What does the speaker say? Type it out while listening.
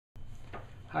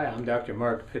Hi, I'm Dr.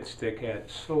 Mark Pitstick at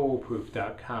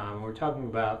soulproof.com. We're talking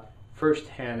about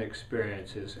first-hand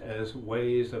experiences as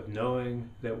ways of knowing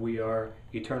that we are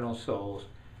eternal souls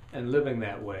and living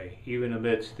that way, even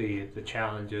amidst the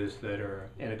challenges that are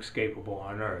inescapable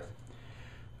on earth.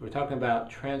 We're talking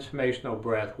about transformational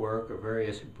breath work or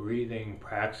various breathing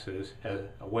practices as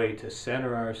a way to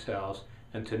center ourselves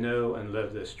and to know and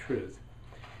live this truth.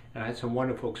 And I had some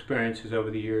wonderful experiences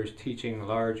over the years teaching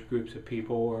large groups of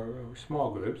people or small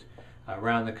groups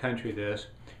around the country this.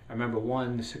 I remember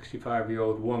one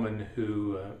 65-year-old woman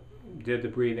who did the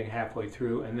breathing halfway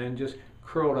through and then just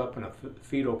curled up in a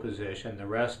fetal position the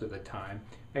rest of the time,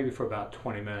 maybe for about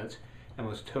 20 minutes, and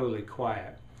was totally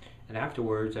quiet. And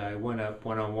afterwards I went up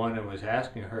one-on-one and was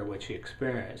asking her what she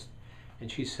experienced.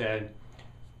 And she said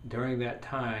during that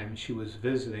time she was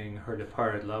visiting her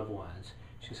departed loved ones.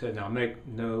 She said, now make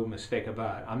no mistake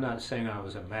about it, I'm not saying I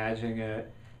was imagining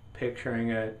it, picturing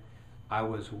it. I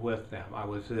was with them. I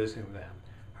was visiting them.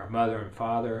 Her mother and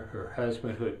father, her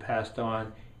husband who had passed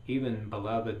on, even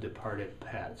beloved departed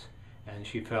pets. And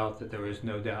she felt that there was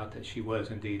no doubt that she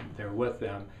was indeed there with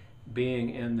them,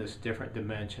 being in this different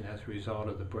dimension as a result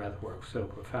of the breath work. So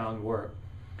profound work.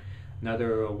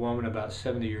 Another woman about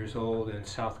 70 years old in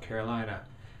South Carolina.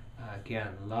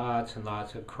 Again, lots and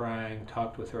lots of crying,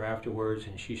 talked with her afterwards,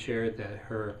 and she shared that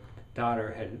her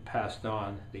daughter had passed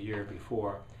on the year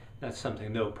before. That's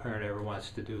something no parent ever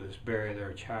wants to do, is bury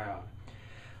their child.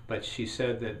 But she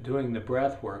said that doing the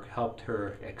breath work helped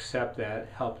her accept that,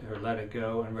 helped her let it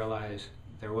go and realize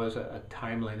there was a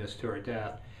timeliness to her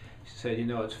death. She said, you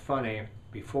know, it's funny,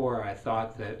 before I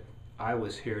thought that I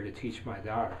was here to teach my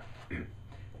daughter.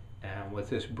 And with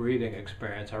this breathing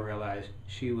experience, I realized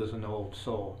she was an old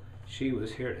soul. She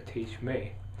was here to teach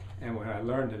me. And when I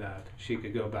learned enough, she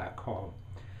could go back home.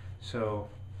 So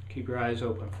keep your eyes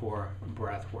open for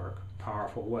breath work,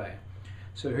 powerful way.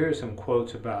 So here's some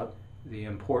quotes about the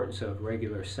importance of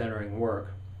regular centering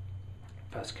work.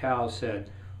 Pascal said,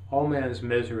 all man's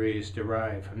miseries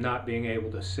derive from not being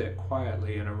able to sit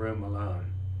quietly in a room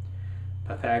alone.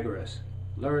 Pythagoras,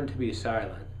 learn to be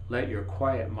silent. Let your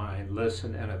quiet mind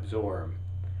listen and absorb.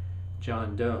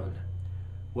 John Donne,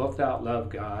 wilt thou love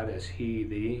God as he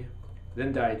thee?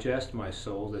 Then digest, my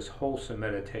soul, this wholesome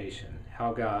meditation,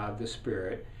 how God, the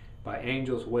Spirit, by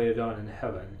angels waited on in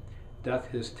heaven, doth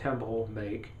his temple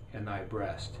make in thy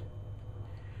breast.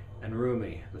 And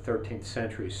Rumi, the 13th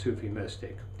century Sufi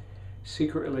mystic,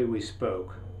 secretly we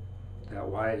spoke, that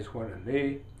wise one and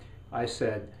me. I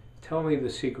said, tell me the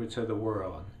secrets of the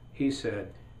world. He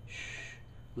said, shh.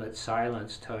 Let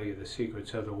silence tell you the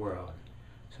secrets of the world.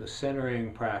 So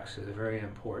centering practice is very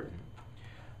important.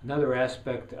 Another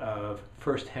aspect of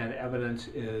first-hand evidence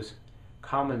is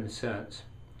common sense.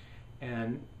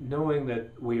 And knowing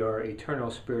that we are eternal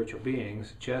spiritual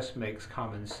beings just makes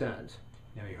common sense.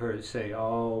 You know, you heard it say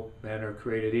all men are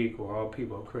created equal, all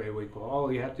people are created equal.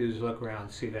 All you have to do is look around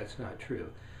and see that's not true.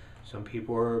 Some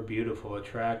people are beautiful,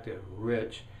 attractive,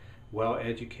 rich,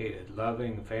 well-educated,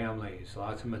 loving families,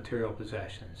 lots of material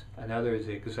possessions. Another is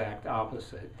the exact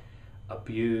opposite,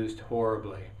 abused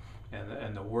horribly,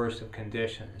 and the worst of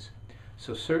conditions.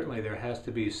 So certainly there has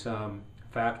to be some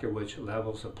factor which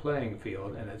levels the playing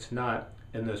field, and it's not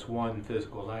in this one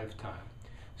physical lifetime.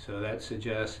 So that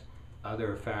suggests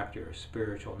other factors,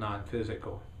 spiritual,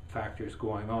 non-physical factors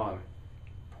going on.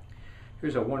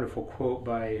 Here's a wonderful quote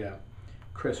by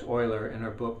Chris Euler in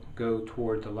her book, Go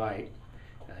Toward the Light.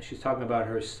 She's talking about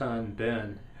her son,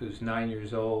 Ben, who's 9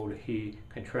 years old. He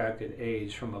contracted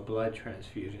AIDS from a blood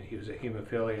transfusion. He was a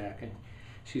hemophiliac, and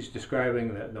she's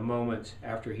describing the moments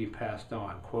after he passed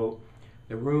on. Quote,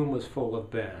 the room was full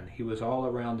of Ben. He was all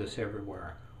around us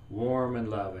everywhere, warm and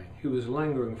loving. He was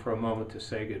lingering for a moment to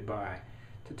say goodbye,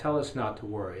 to tell us not to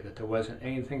worry, that there wasn't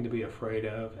anything to be afraid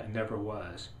of and never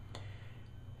was.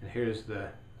 And here's the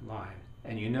line.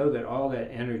 And you know that all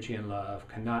that energy and love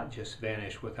cannot just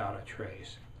vanish without a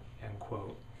trace. End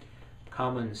quote.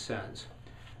 Common sense.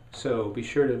 So be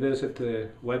sure to visit the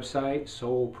website,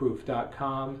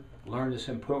 soulproof.com. Learn this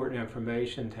important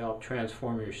information to help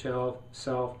transform yourself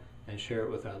and share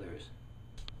it with others.